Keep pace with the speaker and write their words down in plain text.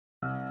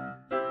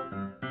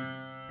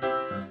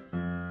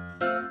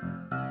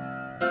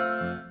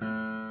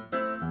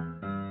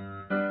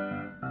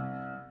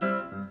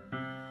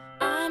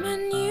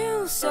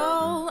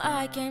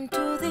came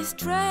to this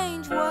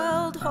strange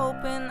world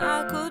hoping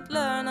I could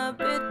learn a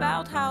bit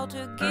about how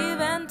to give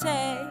and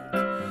take.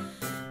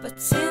 But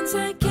since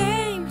I